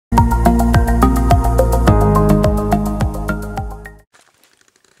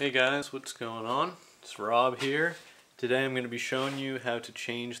Hey guys, what's going on? It's Rob here. Today I'm going to be showing you how to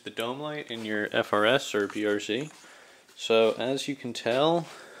change the dome light in your FRS or BRZ. So as you can tell,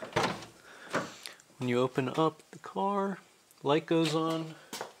 when you open up the car, light goes on.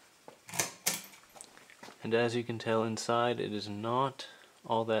 And as you can tell inside, it is not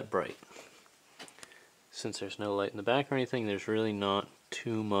all that bright. Since there's no light in the back or anything, there's really not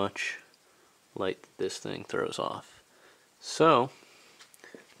too much light that this thing throws off. So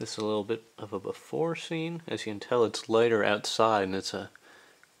this is a little bit of a before scene. As you can tell, it's lighter outside and it's a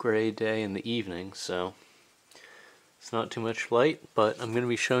gray day in the evening, so it's not too much light, but I'm going to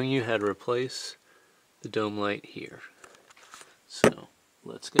be showing you how to replace the dome light here. So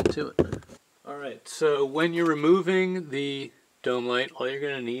let's get to it. Alright, so when you're removing the dome light, all you're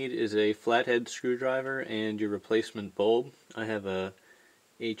going to need is a flathead screwdriver and your replacement bulb. I have a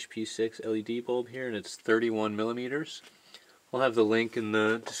HP6 LED bulb here and it's 31 millimeters. I'll have the link in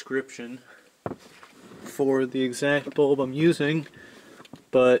the description for the exact bulb I'm using,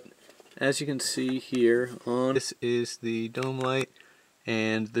 but as you can see here, this is the dome light,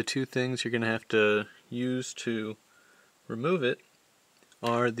 and the two things you're going to have to use to remove it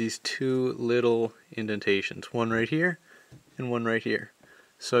are these two little indentations, one right here and one right here.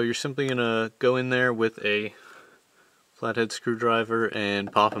 So you're simply going to go in there with a flathead screwdriver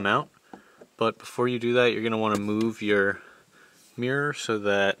and pop them out, but before you do that you're going to want to move your mirror so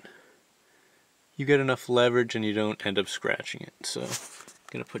that you get enough leverage and you don't end up scratching it. So I'm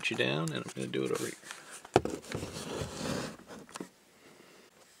going to put you down and I'm going to do it over here.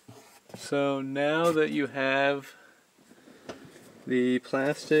 So now that you have the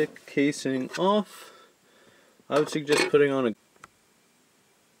plastic casing off, I would suggest putting on a...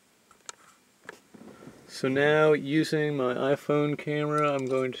 So now, using my iPhone camera, I'm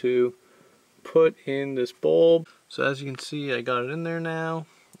going to put in this bulb. So as you can see, I got it in there now.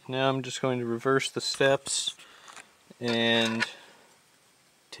 Now I'm just going to reverse the steps and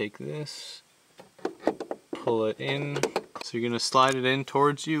take this, pull it in. So you're going to slide it in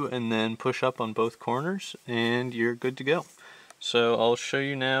towards you and then push up on both corners and you're good to go. So I'll show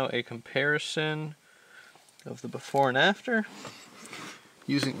you now a comparison of the before and after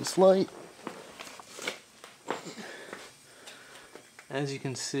using this light. As you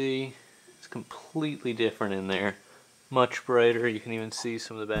can see, it's completely different in there. Much brighter. You can even see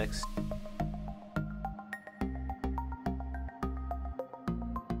some of the backs.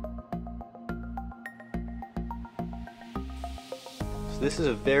 So this is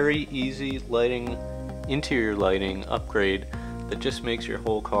a very easy interior lighting upgrade that just makes your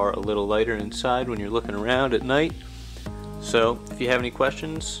whole car a little lighter inside when you're looking around at night. So if you have any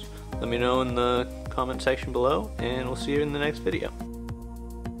questions, let me know in the comment section below, and we'll see you in the next video.